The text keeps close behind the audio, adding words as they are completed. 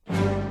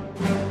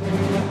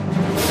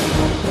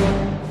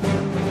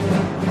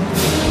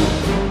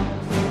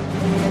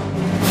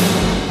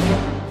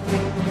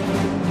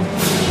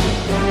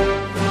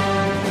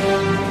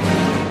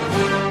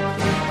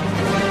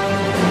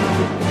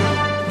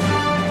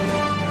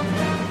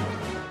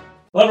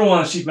Hello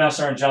everyone, it's Chief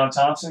Master Sergeant John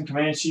Thompson,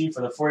 Command Chief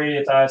for the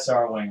 48th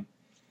ISR Wing.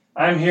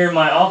 I'm here in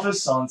my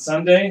office on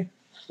Sunday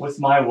with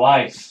my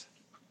wife,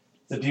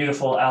 the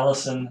beautiful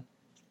Allison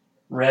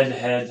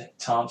Redhead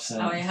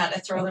Thompson. Oh, you had to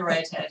throw the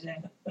redhead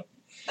in.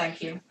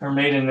 Thank you. Her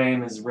maiden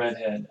name is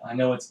Redhead. I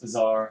know it's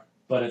bizarre,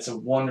 but it's a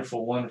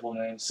wonderful, wonderful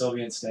name.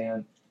 Sylvia and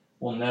Stan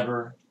will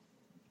never,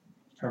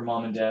 her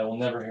mom and dad will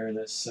never hear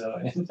this, so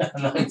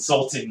I'm not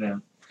insulting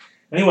them.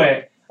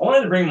 Anyway, I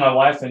wanted to bring my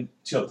wife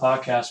into a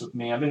podcast with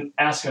me. I've been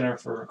asking her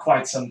for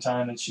quite some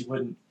time, and she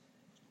wouldn't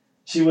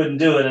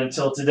do it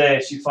until today.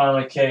 She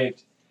finally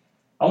caved.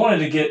 I wanted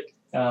to get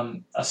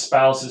a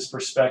spouse's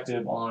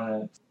perspective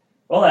on it.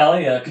 Well,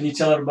 Allie, can you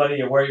tell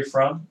everybody where you're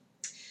from?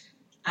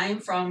 I'm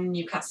from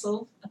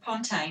Newcastle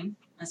upon Tyne,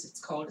 as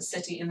it's called, a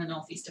city in the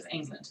northeast of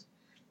England.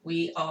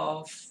 We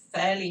are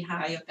fairly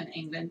high up in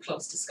England,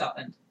 close to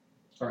Scotland.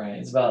 Right,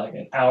 it's about like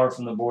an hour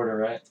from the border,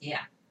 right?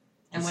 Yeah.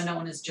 And we're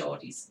known as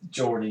Geordies.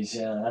 Geordies,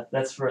 yeah.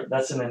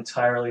 That's an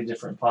entirely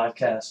different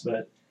podcast,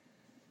 but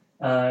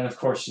and of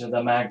course,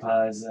 the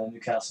Magpies,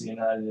 Newcastle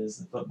United is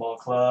the football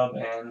club,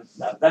 and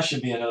that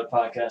should be another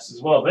podcast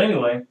as well. But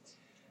anyway,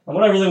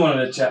 what I really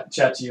wanted to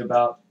chat to you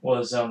about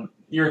was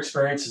your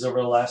experiences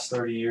over the last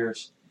 30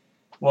 years.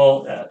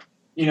 Well,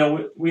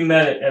 we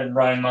met at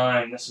Rhein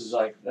Main. That's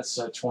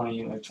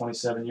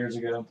 27 years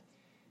ago,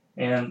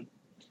 and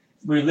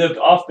we lived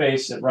off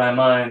base at Rhein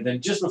Main.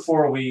 Then just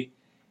before we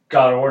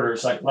got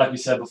orders, like we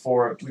said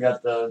before, we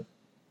got the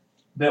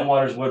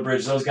Bentwaters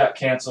Woodbridge. Those got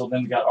canceled.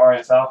 Then we got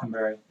RAF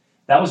Falconberry.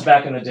 That was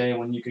back in the day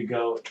when you could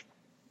go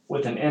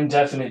with an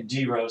indefinite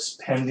DROS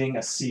pending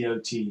a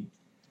COT.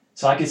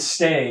 So I could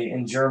stay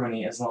in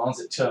Germany as long as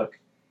it took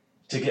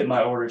to get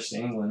my orders to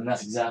England, and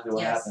that's exactly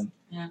what happened.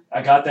 Yeah.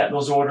 I got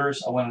those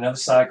orders. I went another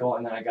cycle,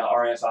 and then I got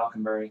RAF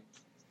Falconberry.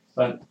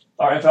 But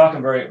RAF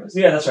Falconberry,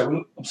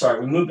 that's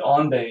right. We moved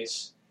on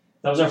base.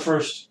 That was our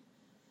first.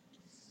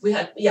 We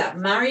had,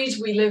 married,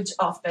 we lived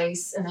off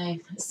base in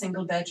a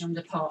single bedroom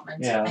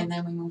apartment. Yeah. And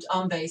then we moved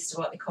on base to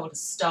what they called a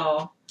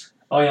star.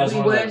 Oh, yeah, it was we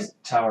one of those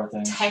tower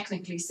things.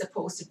 Technically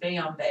supposed to be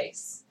on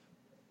base.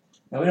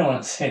 No, we don't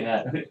want to say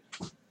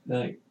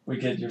that. We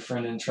get your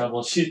friend in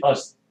trouble.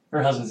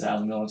 Her husband's out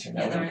of the military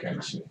now. Yeah, We don't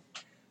care.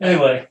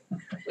 Anyway.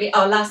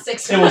 Our last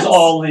 6 months. It was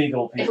all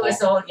legal, people. It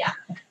was all,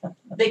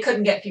 They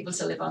couldn't get people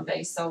to live on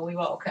base, so we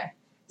were okay.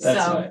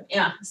 That's right.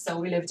 Yeah, so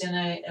we lived in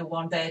a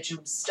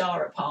one-bedroom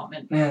star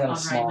apartment that on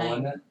was small, Rhein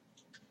Main. wasn't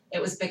it?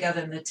 It was bigger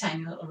than the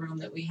tiny little room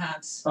that we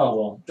had. Oh,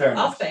 well, fair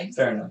enough. Off base.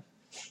 Fair enough.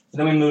 And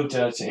then we moved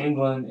to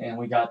England, and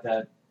we got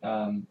that.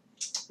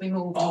 We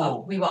moved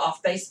up. We were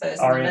off base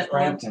first. RAF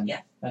Brampton.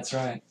 Yeah. That's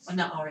right. Well,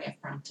 not RAF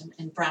Brampton,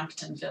 in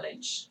Brampton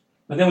Village.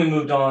 But then we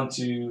moved on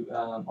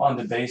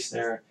to base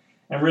there.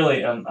 And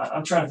really, I'm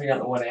trying to figure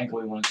out what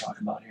angle we want to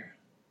talk about here.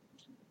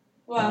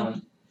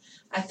 Well,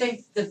 I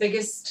think the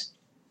biggest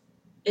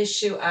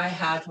issue I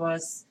had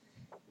was,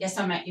 yes,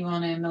 I met you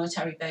on a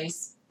military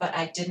base, but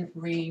I didn't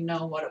really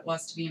know what it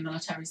was to be a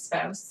military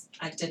spouse.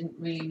 I didn't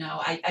really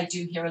know. I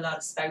do hear a lot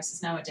of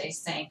spouses nowadays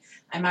saying,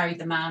 I married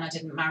the man, I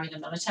didn't marry the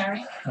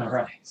military. All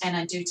right. And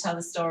I do tell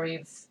the story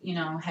of,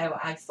 how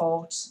I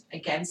fought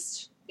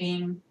against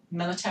being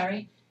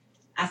military.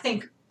 I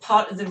think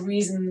part of the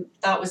reason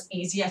that was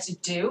easier to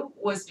do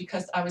was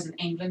because I was in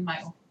England,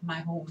 my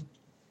home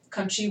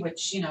country,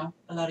 which, a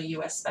lot of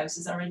US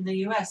spouses are in the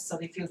US, so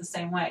they feel the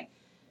same way.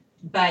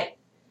 But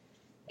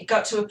it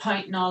got to a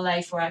point in our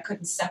life where I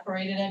couldn't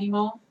separate it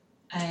anymore,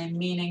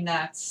 meaning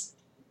that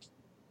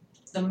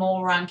the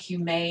more rank you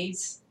made,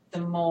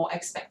 the more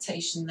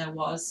expectation there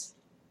was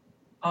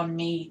on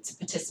me to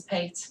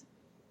participate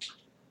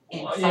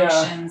in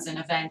functions and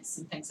events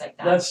and things like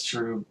that. That's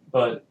true,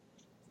 but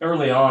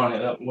early on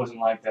it wasn't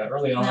like that.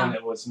 Early on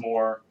it was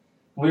more,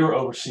 we were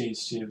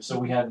overseas too,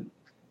 so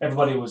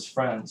everybody was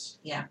friends.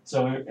 Yeah.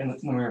 So when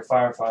we were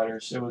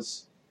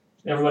firefighters,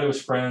 everybody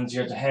was friends.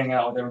 You had to hang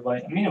out with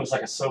everybody. I mean, it was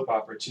like a soap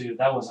opera too.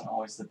 That wasn't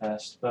always the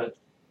best, but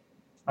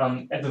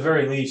at the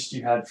very least,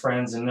 you had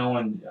friends and no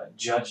one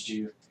judged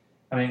you.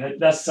 I mean,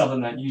 that's something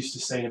that you used to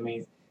say to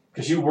me,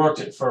 because you worked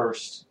at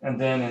first, and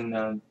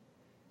then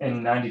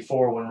in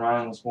 '94 when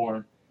Ryan was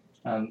born,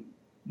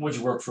 would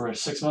you work for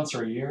 6 months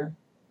or a year?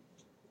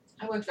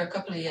 I worked for a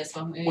couple of years.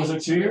 Was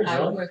it 2 years?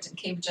 I worked in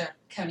Cambridge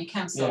County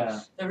Council. Yeah.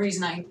 The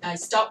reason I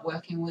stopped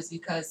working was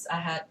because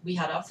we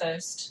had our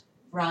first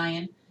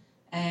Ryan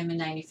in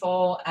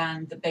 '94,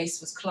 and the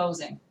base was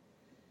closing.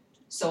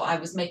 So I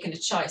was making a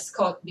choice.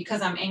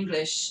 Because I'm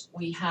English,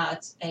 we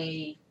had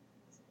a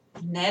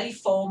nearly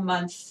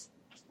 4-month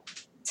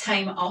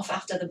time off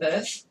after the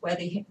birth where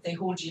they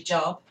hold your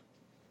job.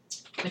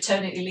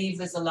 Maternity leave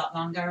was a lot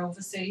longer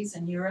overseas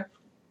in Europe.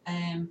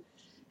 And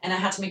I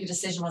had to make a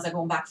decision, was I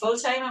going back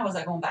full-time or was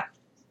I going back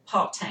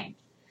part-time?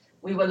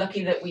 We were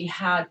lucky that we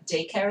had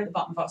daycare at the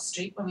bottom of our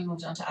street when we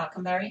moved on to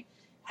Falconberry.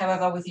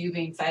 However, with you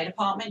being fire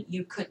department,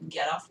 you couldn't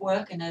get off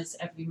work, and as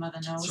every mother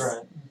knows, That's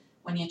right.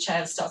 When your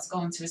child starts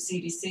going to a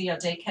CDC or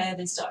daycare,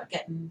 they start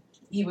getting,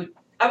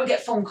 I would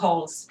get phone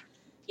calls.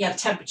 You had a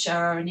temperature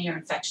or an ear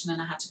infection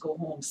and I had to go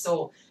home.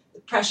 So the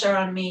pressure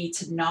on me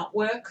to not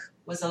work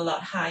was a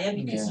lot higher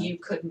because Yeah. you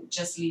couldn't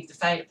just leave the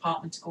fire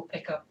department to go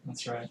pick up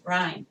That's right.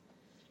 Ryan.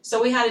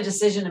 So we had a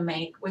decision to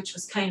make, which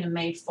was kind of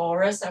made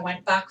for us. I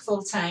went back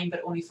full time,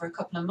 but only for a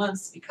couple of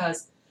months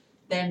because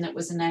then it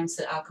was announced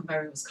that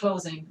Alconbury was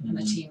closing and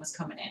the team was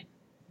coming in.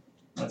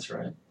 That's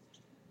right.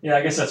 Yeah,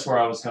 I guess that's where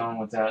I was going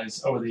with that.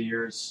 Is over the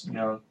years,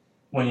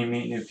 when you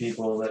meet new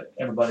people, that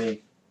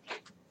everybody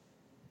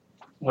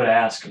would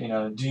ask,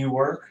 do you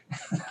work?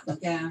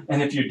 Yeah.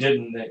 And if you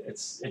didn't,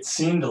 it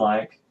seemed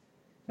like,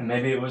 and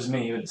maybe it was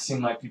me, but it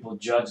seemed like people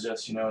judged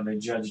us. They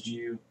judged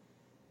you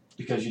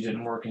because you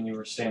didn't work and you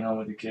were staying home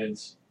with the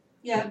kids.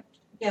 Yeah,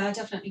 I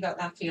definitely got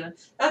that feeling.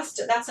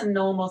 That's a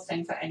normal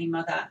thing for any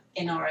mother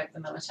in or out the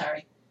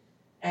military.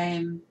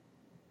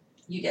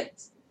 You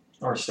get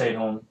Or stay at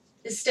home.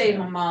 Stay at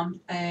home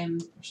mom. Or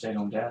stay at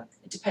home dad.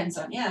 It depends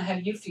on how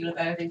you feel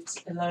about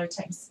it. A lot of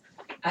times,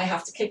 I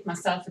have to kick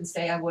myself and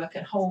say I work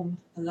at home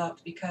a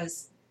lot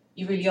because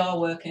you really are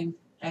working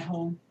at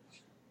home,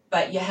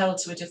 but you're held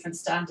to a different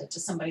standard to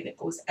somebody that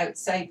goes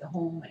outside the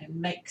home and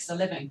makes a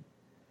living.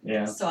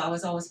 Yeah. So I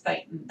was always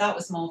fighting. That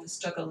was more of the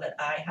struggle that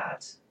I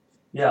had.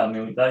 Yeah, I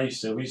mean, we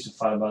used to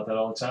fight about that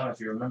all the time, if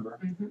you remember.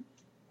 Mm-hmm.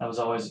 That was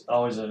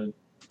always a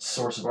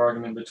source of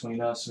argument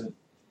between us.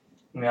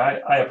 I mean,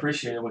 I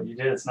appreciated what you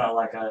did. It's not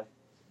like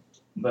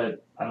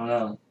but I don't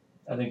know.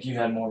 I think you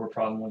had more of a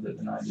problem with it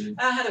than I did.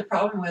 I had a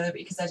problem with it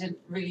because I didn't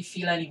really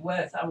feel any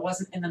worth. I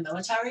wasn't in the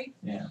military.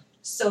 Yeah.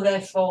 So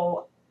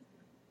therefore,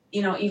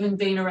 even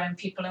being around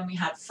people and we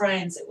had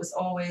friends, it was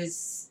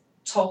always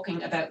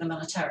talking about the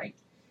military.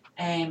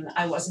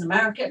 I was an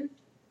American,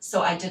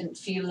 so I didn't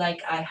feel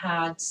like I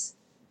had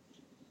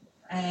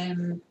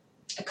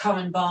a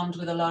common bond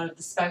with a lot of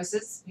the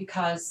spouses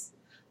because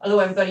although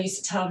everybody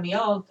used to tell me,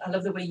 oh, I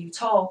love the way you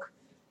talk,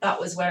 that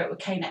was where it would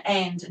kind of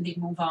end and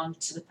they'd move on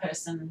to the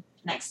person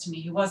next to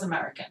me who was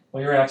American.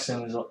 Well, your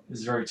accent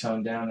is very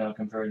toned down now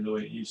compared to the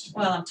way it used to be.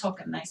 Well, I'm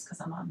talking nice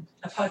because I'm on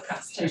a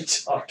podcast too. You're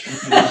talking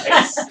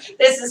nice.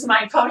 This is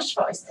my posh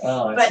voice.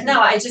 Oh, But no,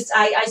 I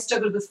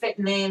struggled with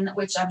fitting in,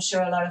 which I'm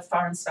sure a lot of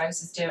foreign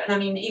spouses do. And I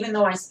mean, even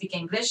though I speak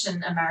English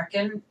and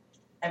American,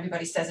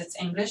 everybody says it's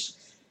English.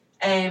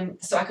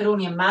 So I could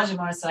only imagine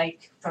what it's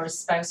like for a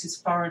spouse who's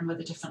foreign with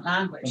a different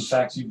language. In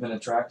fact, you've been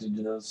attracted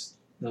to those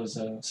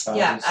spouses.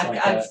 Yeah,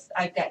 that.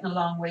 I've gotten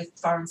along with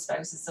foreign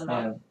spouses a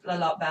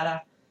lot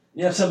better.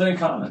 You have something in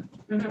common.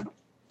 Mm-hmm.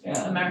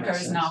 Yeah, America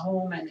isn't our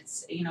home, and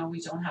it's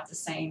we don't have the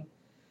same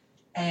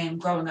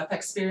growing up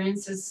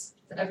experiences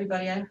that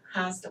everybody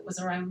has that was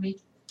around me.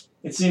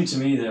 It seemed to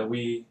me that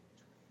we,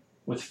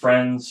 with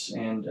friends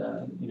and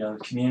the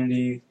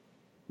community,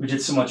 we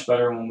did so much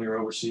better when we were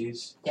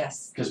overseas.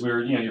 Yes. Because we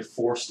were, you're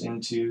forced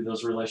into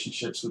those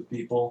relationships with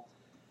people,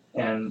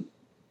 and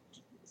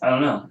I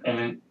don't know.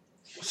 And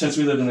since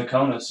we lived in the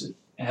CONUS, it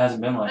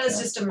hasn't been like that. It's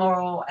just a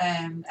moral.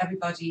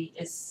 Everybody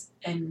is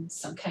in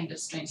some kind of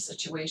strange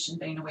situation,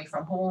 being away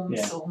from home.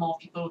 Yeah. So more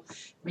people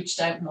reached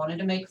out and wanted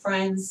to make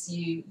friends.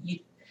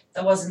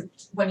 There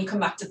wasn't when you come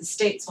back to the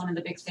States. One of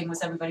the big things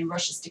was everybody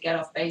rushes to get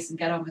off base and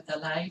get on with their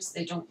lives.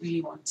 They don't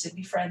really want to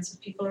be friends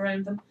with people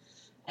around them.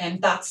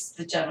 And that's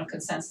the general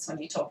consensus when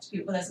you talk to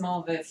people. There's more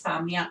of a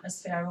family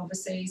atmosphere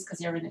overseas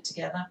because you're in it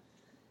together.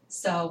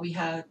 So we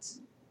had,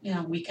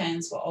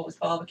 weekends were always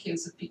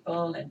barbecues with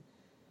people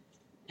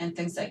and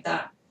things like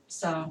that.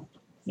 So.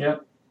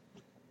 Yep.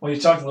 Well, you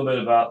talked a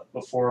little bit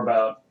before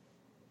about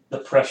the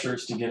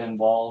pressures to get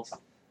involved.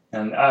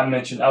 And I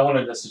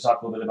wanted us to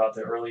talk a little bit about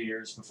the early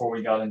years before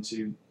we got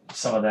into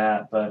some of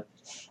that. But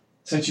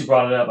since you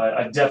brought it up,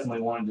 I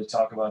definitely wanted to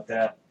talk about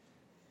that.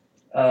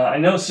 I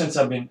know since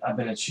I've been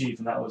a chief,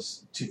 and that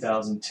was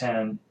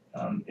 2010.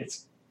 I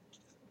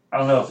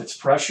don't know if it's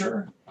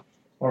pressure,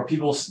 or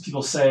people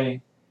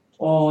say,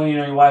 "Oh,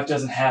 your wife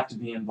doesn't have to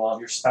be involved.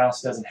 Your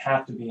spouse doesn't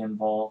have to be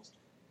involved."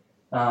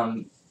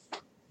 I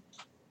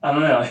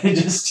don't know. It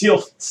just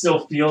still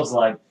feels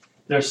like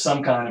there's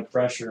some kind of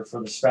pressure for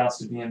the spouse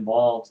to be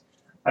involved.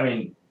 I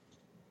mean,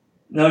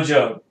 no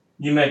joke.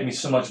 You make me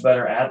so much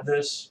better at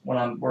this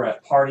when we're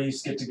at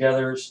parties,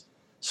 get-togethers,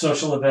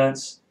 social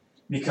events.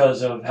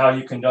 Because of how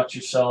you conduct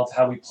yourself,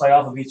 how we play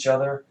off of each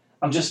other,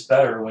 I'm just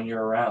better when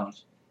you're around,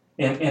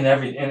 in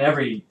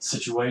every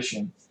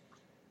situation.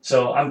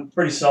 So I'm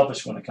pretty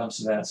selfish when it comes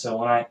to that.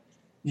 So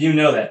you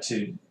know that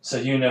too. So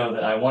you know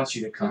that I want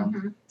you to come.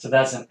 Mm-hmm. So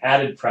that's an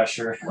added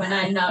pressure. When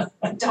I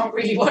don't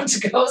really want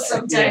to go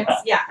sometimes,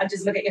 I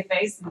just look at your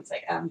face and it's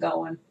like I'm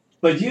going.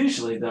 But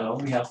usually though,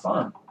 we have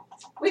fun.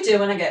 We do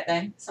when I get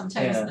there.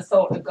 Sometimes the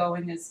thought of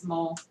going is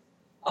more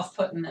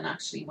off-putting than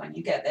actually when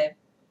you get there.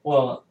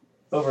 Well.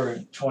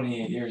 Over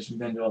 28 years, we've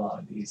been to a lot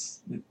of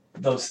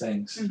those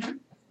things.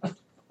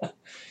 Mm-hmm.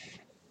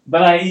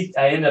 But I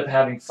end up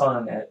having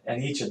fun at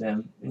each of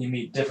them. And you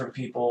meet different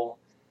people,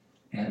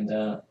 and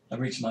I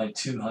reach my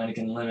 2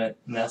 Heineken limit,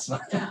 and that's my...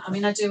 Yeah, I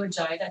mean, I do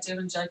enjoy it. I do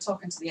enjoy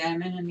talking to the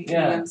airmen and meeting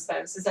the young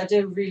spouses. I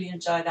do really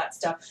enjoy that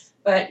stuff.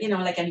 But,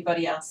 like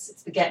anybody else,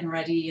 it's the getting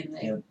ready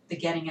and the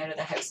getting out of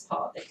the house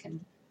part that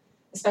can,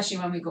 especially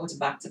when we go to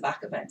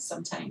back-to-back events,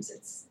 sometimes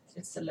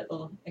it's a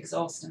little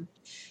exhausting.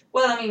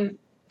 Well, I mean...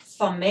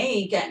 for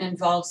me, getting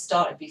involved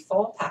started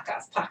before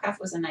PACAF. PACAF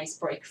was a nice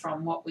break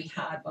from what we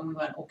had when we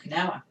went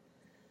Okinawa.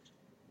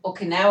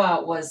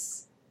 Okinawa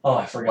was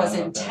I forgot about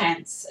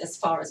intense as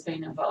far as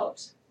being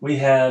involved. We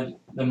had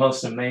the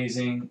most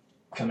amazing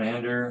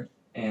commander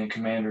and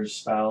commander's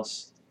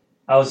spouse.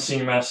 I was a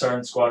senior master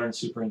sergeant, squadron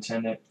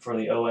superintendent for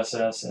the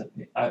OSS.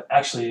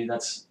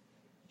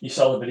 You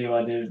saw the video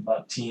I did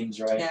about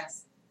teams, right?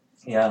 Yes.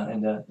 Yeah,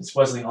 and it's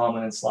Wesley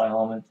Hallman and Sly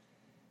Hallman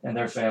and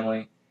their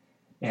family.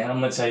 And I'm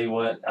going to tell you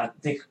what, I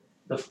think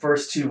the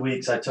first 2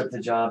 weeks I took the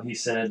job, he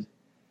said,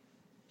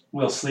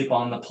 "We'll sleep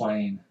on the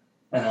plane."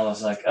 And I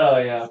was like, oh,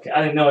 yeah, okay.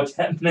 I didn't know what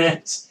that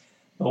meant.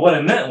 But what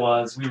it meant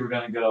was we were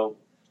going to go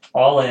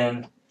all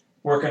in,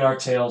 working our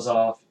tails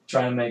off,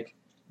 trying to make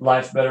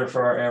life better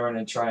for our airmen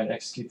and try and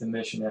execute the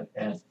mission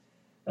at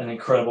an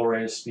incredible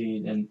rate of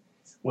speed. And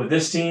with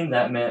this team,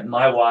 that meant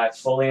my wife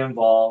fully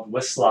involved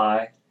with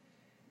Sly.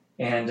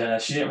 And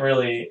she didn't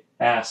really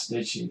ask,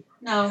 did she?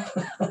 No,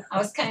 I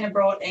was kind of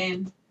brought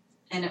in,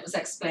 and it was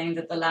explained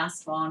that the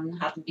last one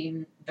hadn't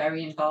been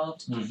very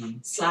involved. Mm-hmm.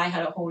 Sly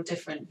had a whole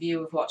different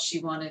view of what she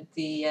wanted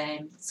the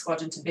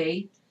squadron to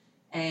be.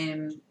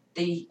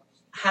 They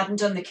hadn't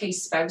done the key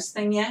spouse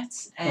thing yet.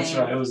 That's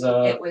right. It was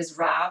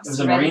RAVS. It was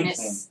a Marine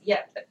thing.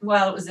 Yeah.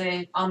 Well, it was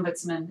a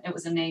ombudsman. It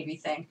was a Navy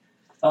thing.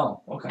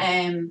 Oh,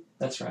 okay.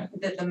 That's right.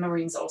 The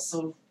Marines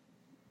also,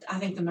 I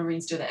think the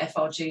Marines do the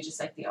FRG just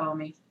like the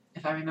Army,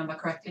 if I remember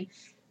correctly.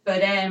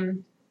 But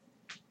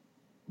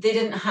they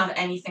didn't have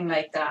anything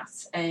like that,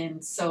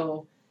 and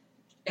so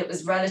it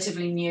was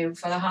relatively new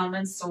for the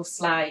Hallmans. So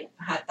Sly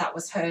that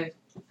was her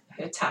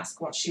task,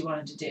 what she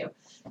wanted to do.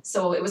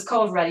 So it was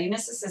called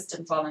Readiness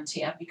Assistant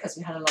Volunteer because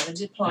we had a lot of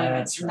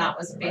deployments, and that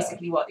was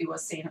basically what he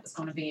was saying it was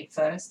going to be at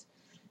first.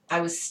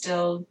 I was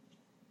still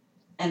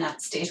a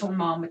stay-at-home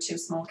mom with 2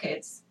 small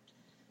kids,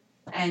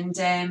 and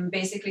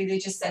basically they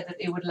just said that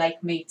they would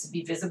like me to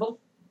be visible,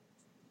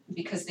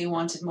 because they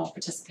wanted more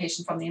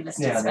participation from the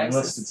enlisted spouses. Yeah, the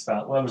enlisted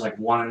spouse. Well, it was like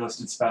one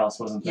enlisted spouse,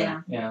 wasn't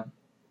there? Yeah.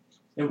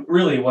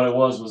 Really, what it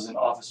was an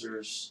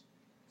officer's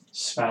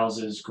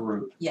spouses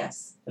group.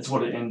 Yes. That's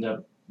what it ended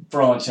up,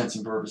 for all intents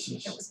and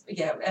purposes. It was,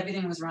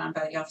 everything was run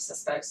by the officer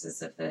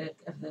spouses of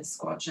the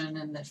squadron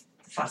and the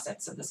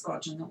facets of the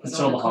squadron. That was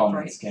until the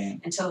Hallmans came.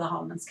 Until the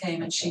Hallmans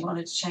came, and she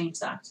wanted to change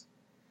that.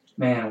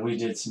 Man, we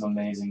did some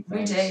amazing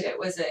things. We did.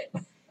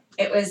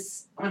 It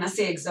was, when I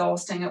say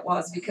exhausting, it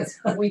was because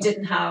we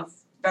didn't have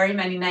very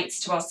many nights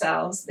to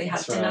ourselves. They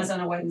had dinners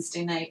on a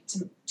Wednesday night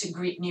to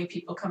greet new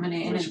people coming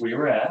in. Which we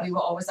were at. We were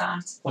always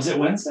at. Was it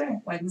Wednesday?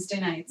 Wednesday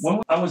nights.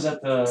 I was at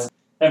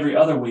every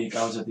other week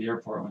I was at the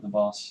airport with the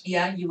boss.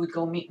 Yeah, you would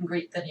go meet and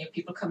greet the new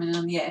people coming in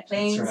on the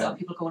airplanes, or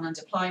people going on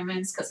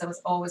deployments, because there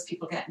was always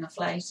people getting a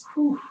flight.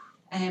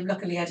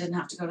 Luckily I didn't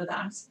have to go to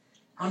that.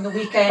 On the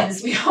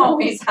weekends we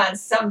always had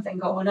something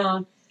going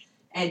on.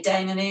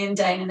 Dining in,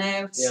 dining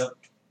out. Yep.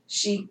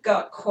 She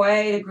got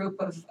quite a group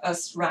of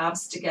us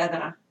RAVs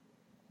together.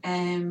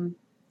 And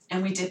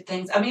we did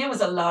things. I mean, it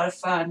was a lot of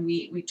fun.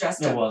 We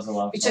dressed up. It was a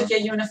lot of fun. We took your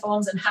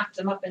uniforms and hacked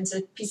them up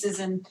into pieces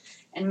and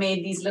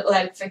made these little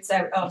outfits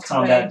out of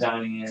combat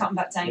dining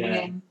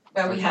in,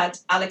 where we had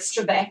Alex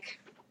Trebek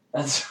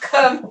That's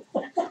come.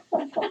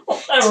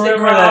 I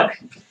remember that.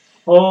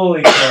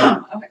 Holy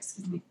crap. Oh,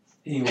 excuse me.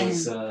 He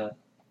was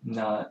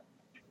not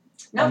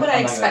what I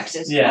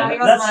expected. Yeah, no, he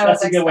wasn't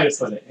that's a good way to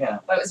put it. Yeah.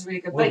 But it was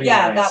really good. But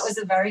yeah, that was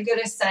a very good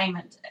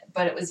assignment.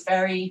 But it was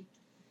very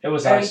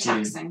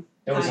taxing.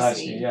 It was high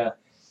speed, yeah.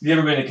 If you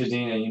ever been to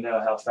Kadena, you know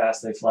how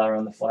fast they fly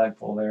around the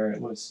flagpole there.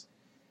 It was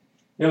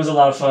a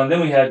lot of fun. Then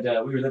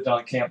we lived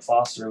on Camp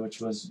Foster, which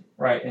was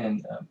right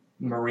in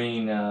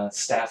Marine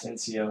staff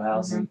NCO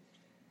housing.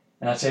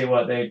 And I tell you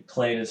what, they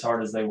played as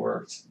hard as they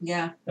worked.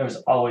 Yeah. There was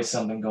always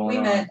something going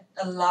on. We met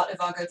a lot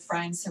of our good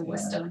friends who we're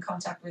still in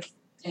contact with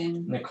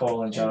in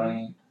Nicole and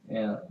Johnny.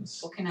 Yeah.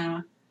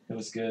 Okinawa. It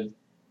was good.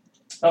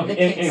 Okay,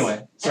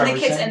 anyway. Sorry, and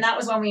the kids, and that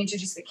was when we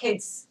introduced the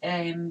kids.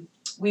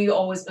 We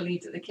always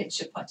believed that the kids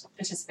should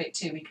participate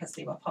too, because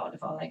they were part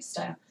of our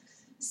lifestyle.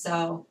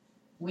 So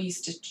we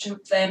used to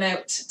trip them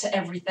out to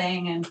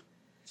everything, and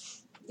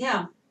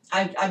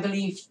I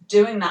believe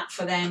doing that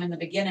for them in the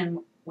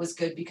beginning was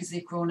good, because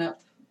they've grown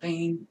up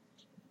being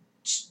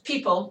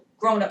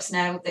grown-ups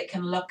now that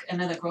can look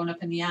another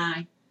grown-up in the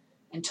eye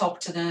and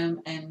talk to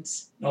them, and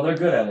they're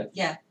good at it.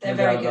 Yeah, they're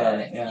very good at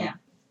it. Yeah.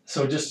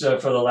 So just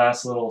for the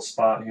last little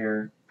spot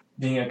here,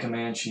 being a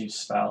command chief's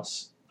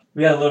spouse.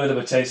 We had a little bit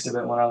of a taste of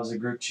it when I was a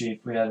group chief.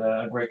 We had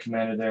a great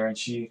commander there, and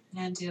she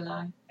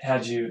DLI.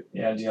 Had you,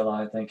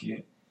 DLI, thank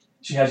you.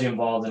 She had you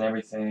involved in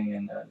everything,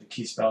 and the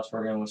Key Spouse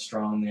program was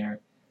strong there.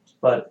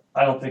 But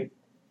I don't think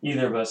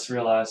either of us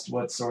realized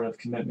what sort of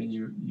commitment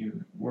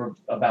you were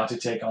about to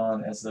take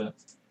on as the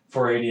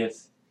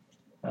 480th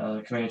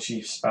Command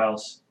Chief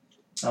spouse.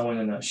 I went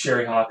in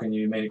Sherry Hawk, and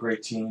you made a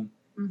great team,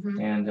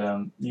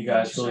 and you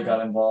guys really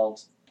got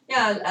involved.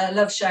 Yeah, I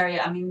love Sherry.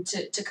 I mean,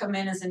 to come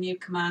in as a new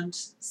command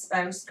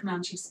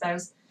chief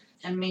spouse,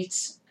 and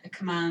meet a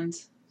command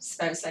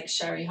spouse like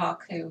Sherry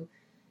Hawk, who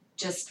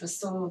just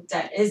was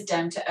is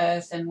down to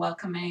earth and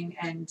welcoming,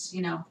 and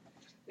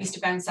We used to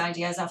bounce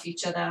ideas off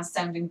each other,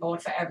 sounding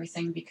board for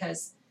everything,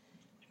 because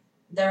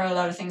there are a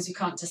lot of things you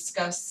can't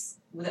discuss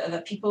with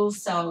other people.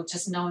 So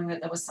just knowing that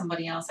there was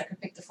somebody else I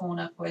could pick the phone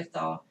up with,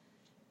 or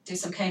do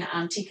some kind of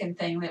antiquing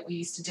thing that we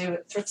used to do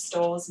at thrift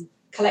stores and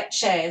collect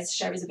chairs.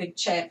 Sherry's a big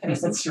chair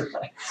person. That's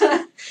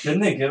right. Didn't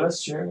they give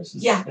us chairs?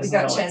 Yeah, we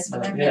got chairs for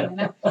them. Yeah. You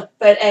know?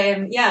 But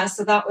yeah,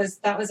 so that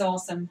was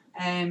awesome.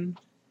 I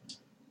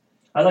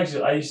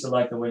used to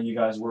like the way you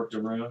guys worked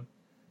a room.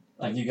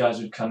 Like you guys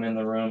would come in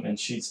the room and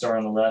she'd start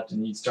on the left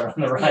and you'd start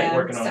on the right, Yeah,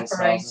 working on the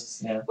separate.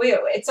 houses. Yeah.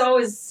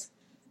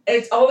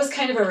 It's always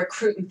kind of a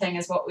recruiting thing,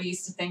 is what we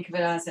used to think of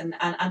it as. And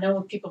I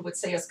know people would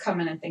see us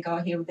coming and think, oh,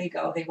 here they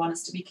go, they want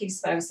us to be key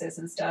spouses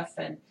and stuff.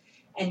 And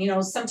you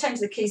know,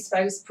 sometimes the key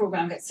spouse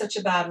program gets such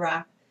a bad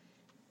rap.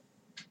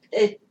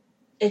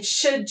 It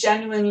should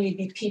genuinely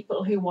be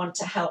people who want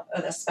to help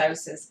other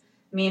spouses,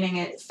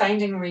 meaning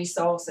finding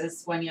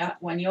resources when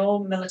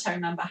your military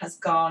member has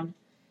gone.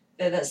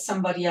 There's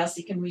somebody else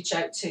you can reach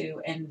out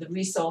to, and the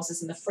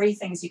resources and the free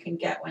things you can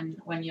get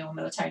when your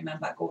military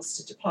member goes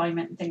to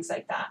deployment and things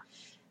like that.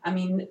 I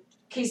mean,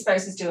 key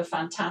spouses do a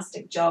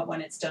fantastic job when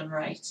it's done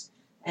right.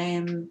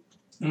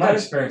 My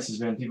experience has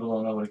been people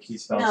don't know what a key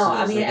spouse is.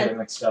 I mean, they get it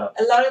mixed up.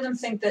 A lot of them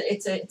think that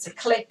it's a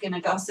clique and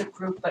a gossip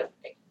group, but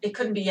it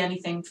couldn't be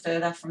anything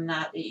further from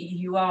that.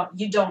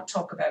 You don't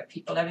talk about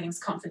people. Everything's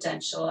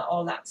confidential.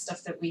 All that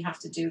stuff that we have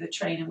to do, the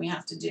training we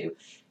have to do,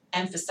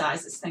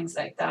 emphasizes things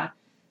like that.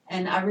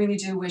 And I really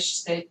do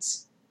wish that,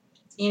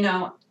 you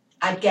know,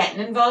 I'd gotten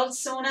involved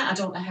sooner. I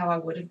don't know how I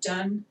would have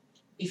done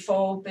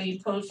before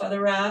being pulled for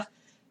the RAF,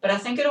 but I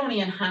think it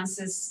only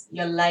enhances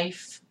your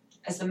life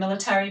as the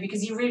military,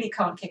 because you really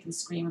can't kick and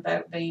scream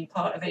about being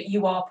part of it.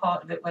 You are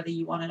part of it whether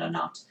you want it or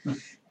not.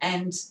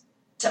 And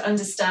to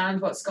understand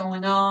what's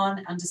going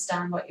on,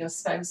 understand what your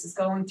spouse is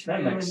going through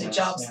and the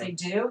jobs they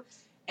do,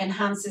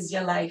 enhances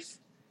your life.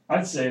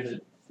 I'd say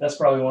that's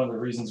probably one of the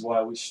reasons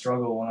why we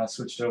struggle when I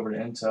switched over to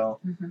Intel.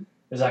 Mm-hmm.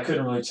 Is I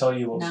couldn't really tell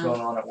you what was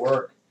going on at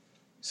work,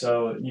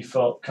 so you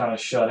felt kind of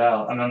shut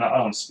out. I mean, I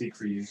don't speak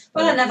for you.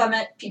 Well, I never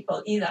met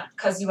people either,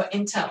 because you were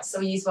Intel,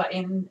 so you were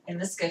in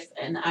the SCIF,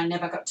 and I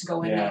never got to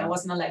go in there. I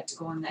wasn't allowed to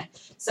go in there.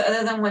 So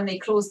other than when they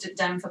closed it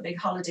down for big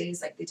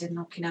holidays, like they did in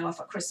Okinawa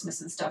for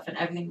Christmas and stuff, and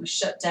everything was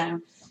shut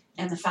down,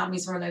 and the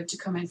families were allowed to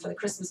come in for the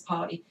Christmas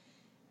party.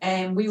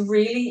 And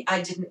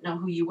I didn't know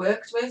who you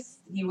worked with.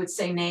 You would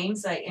say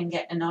names and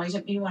get annoyed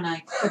at me when I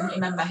couldn't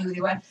remember who they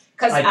were.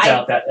 Because I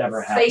doubt that ever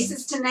happened.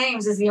 Faces to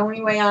names is the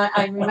only way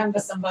I remember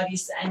somebody,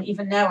 and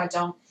even now I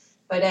don't.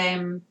 But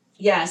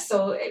yeah,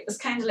 so it was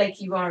kind of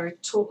like you are a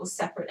total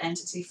separate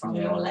entity from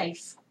your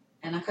life,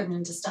 and I couldn't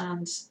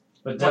understand.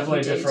 But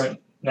definitely different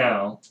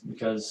now,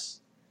 because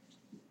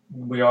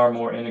we are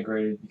more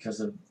integrated because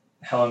of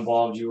how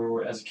involved you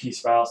were as a key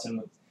spouse,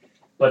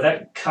 but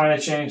that kind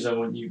of changed though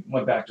when you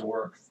went back to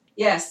work.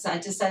 Yes, I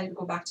decided to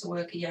go back to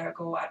work a year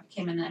ago. I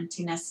became an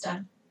empty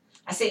nester.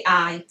 I say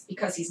I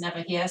because he's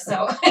never here,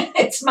 so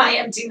it's my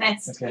empty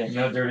nest. Okay,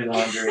 no dirty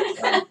laundry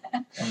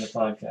on the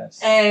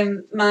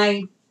podcast.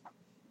 My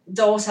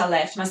daughter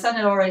left. Our son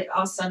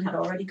had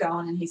already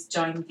gone, and he's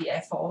joined the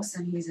Air Force,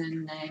 and he's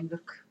in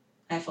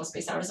Air Force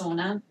Base,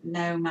 Arizona,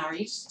 now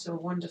married to a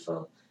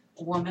wonderful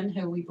woman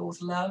who we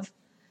both love,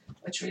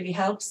 which really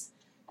helps.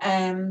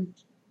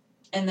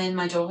 And then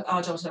our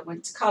daughter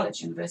went to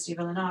college, University of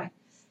Illinois.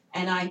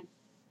 And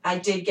I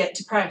did get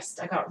depressed.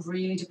 I got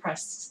really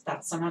depressed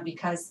that summer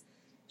because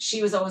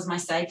she was always my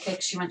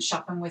sidekick. She went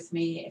shopping with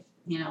me,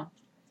 you know,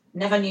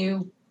 never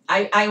knew.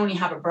 I only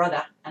have a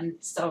brother. And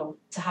so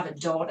to have a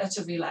daughter,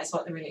 to realize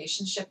what the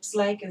relationship's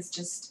like is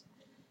just,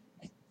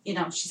 you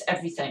know, she's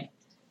everything.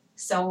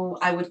 So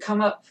I would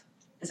come up,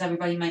 as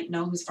everybody might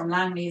know who's from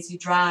Langley, as you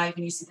drive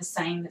and you see the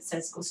sign that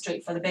says go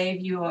straight for the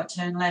Bayview or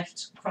turn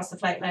left across the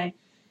flight lane.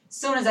 As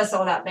soon as I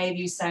saw that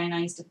Bayview sign, I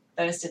used to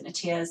burst into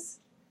tears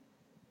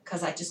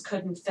because I just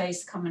couldn't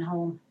face coming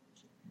home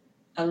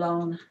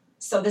alone.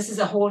 So this is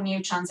a whole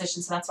new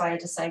transition. So that's why I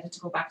decided to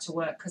go back to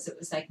work, because it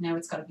was like, now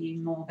it's got to be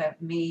more about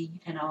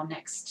me in our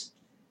next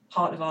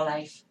part of our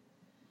life.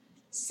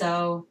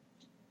 So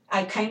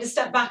I kind of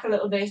stepped back a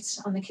little bit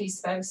on the key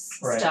spouse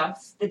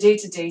stuff, the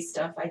day-to-day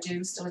stuff. I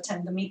do still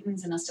attend the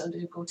meetings and I still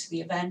do go to the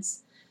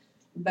events.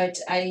 But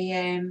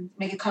I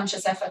make a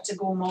conscious effort to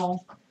go more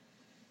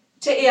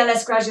to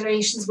ALS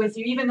graduations with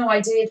you, even though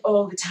I did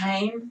all the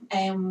time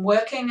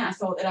working. I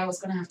thought that I was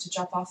going to have to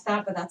drop off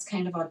that, but that's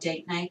kind of our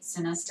date nights,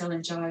 and I still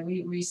enjoy.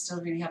 We still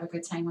really have a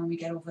good time when we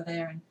get over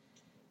there and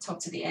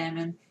talk to the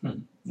airmen. It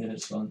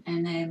is fun.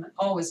 And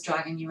always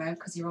dragging you out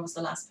because you're always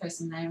the last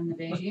person there in the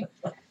Bayview.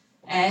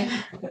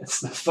 It's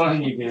the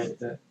fun you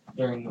get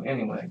during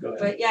anyway. Go ahead.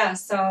 But yeah,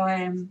 so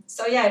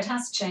yeah, it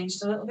has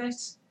changed a little bit.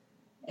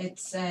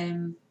 It's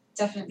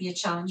definitely a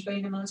challenge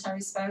being a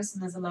military spouse,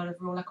 and there's a lot of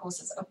roller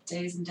coasters, up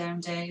days and down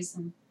days.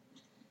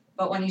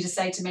 But when you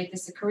decide to make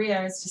this a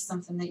career, it's just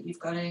something that you've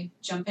got to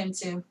jump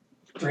into.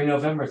 3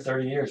 November,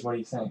 30 years. What do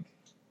you think?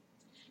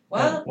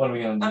 Well, what are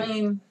we going to do? I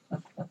mean,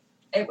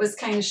 it was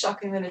kind of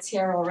shocking that it's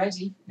here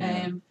already.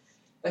 Yeah.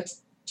 But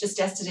just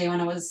yesterday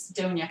when I was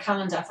doing your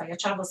calendar for your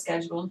travel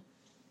schedule,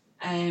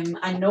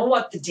 I know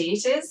what the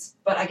date is,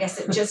 but I guess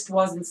it just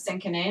wasn't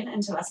sinking in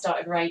until I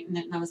started writing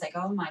it, and I was like,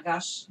 oh my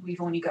gosh, we've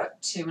only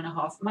got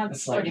 2.5 months,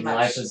 It's like pretty life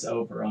much. is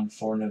over on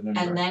 4 November.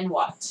 And then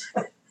what?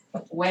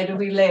 Where do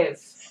we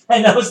live?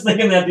 And I was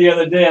thinking that the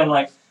other day. I'm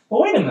like,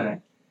 well, wait a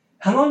minute.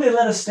 How long did they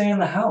let us stay in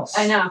the house?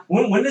 I know.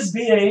 When does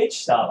BAH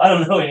stop? I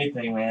don't know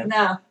anything, man.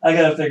 No. I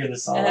gotta figure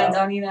this all And I out.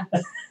 don't either.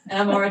 And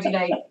I'm already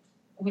like,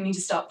 we need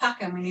to start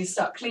packing, we need to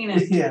start cleaning.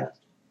 Yeah.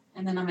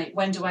 And then I'm like,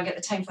 when do I get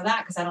the time for that?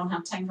 Because I don't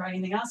have time for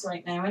anything else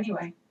right now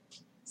anyway.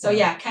 So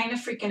yeah, kind of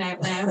freaking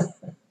out now.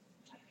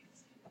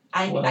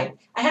 I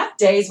have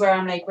days where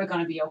I'm like, we're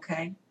going to be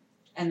okay.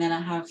 And then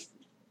I have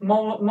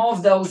more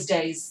of those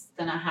days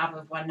than I have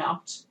of we're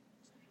not.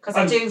 Because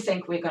I do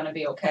think we're going to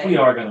be okay. We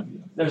are gonna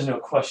be. There's no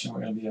question we're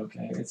gonna be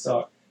okay. It's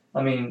I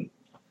mean,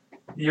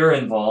 you're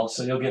involved,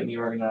 so you'll get me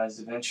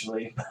organized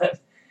eventually.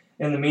 But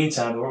in the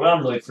meantime, what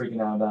I'm really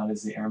freaking out about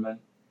is the airmen.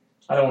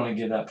 I don't want to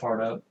give that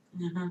part up.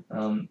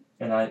 Uh-huh.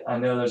 And I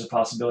know there's a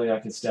possibility I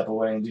could step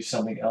away and do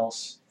something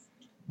else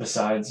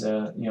besides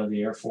the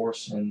Air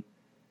Force, and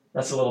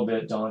that's a little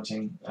bit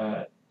daunting.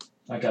 I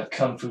got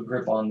kung fu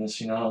grip on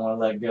this, I don't want to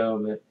let go.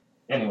 But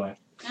anyway.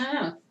 I don't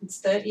know. It's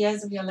 30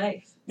 years of your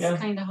life. It's Yeah.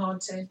 kind of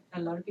hard to. A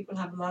lot of people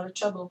have a lot of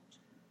trouble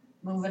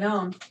moving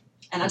on,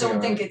 and I They don't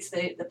are. think it's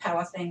the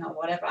power thing or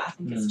whatever. I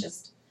think it's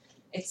just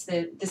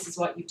this is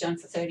what you've done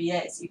for 30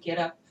 years. You get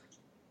up,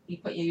 you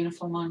put your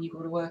uniform on, you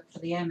go to work for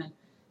the airmen.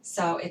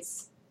 So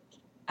it's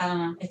I don't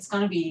know. It's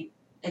going to be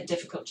a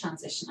difficult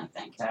transition. I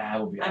think.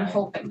 We'll be I'm alright.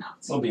 hoping not.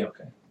 We'll be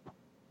okay.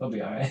 We'll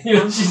be alright.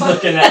 She's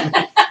looking at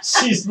me.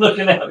 She's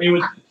looking at me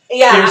with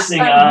Yeah,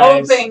 piercing I'm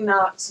eyes. hoping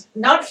not.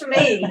 Not for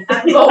me.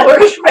 I'm more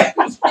worried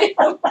about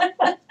you.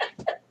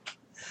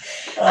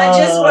 I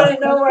just want to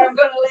know where I'm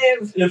going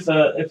to live.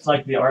 If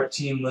like the art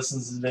team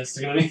listens to this,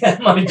 they're gonna be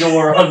at my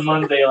door on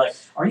Monday. Like,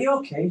 are you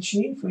okay,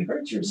 Chief? We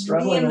heard you're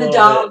struggling. Me and a the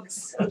little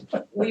dogs,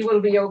 we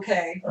will be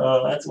okay. bit.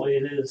 Oh, that's the way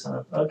it is,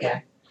 huh? Okay. Yeah.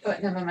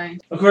 But never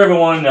mind. Okay,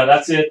 everyone.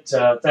 That's it.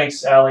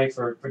 Thanks, Allie,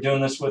 for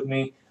doing this with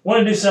me. I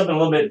want to do something a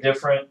little bit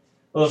different,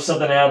 a little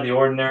something out of the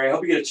ordinary. I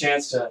hope you get a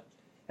chance to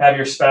have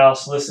your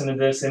spouse listen to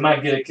this. They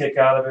might get a kick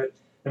out of it.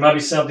 There might be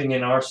something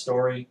in our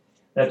story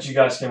that you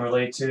guys can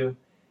relate to.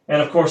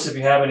 And of course, if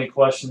you have any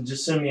questions,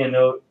 just send me a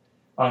note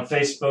on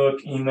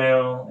Facebook,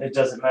 email. It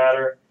doesn't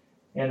matter.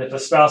 And if a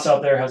spouse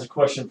out there has a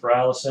question for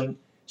Allison,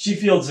 she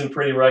fields them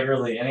pretty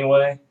regularly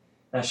anyway.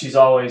 And she's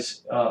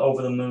always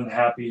over the moon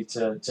happy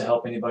to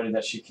help anybody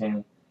that she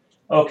can.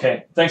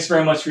 Okay, thanks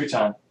very much for your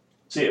time.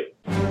 See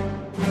you.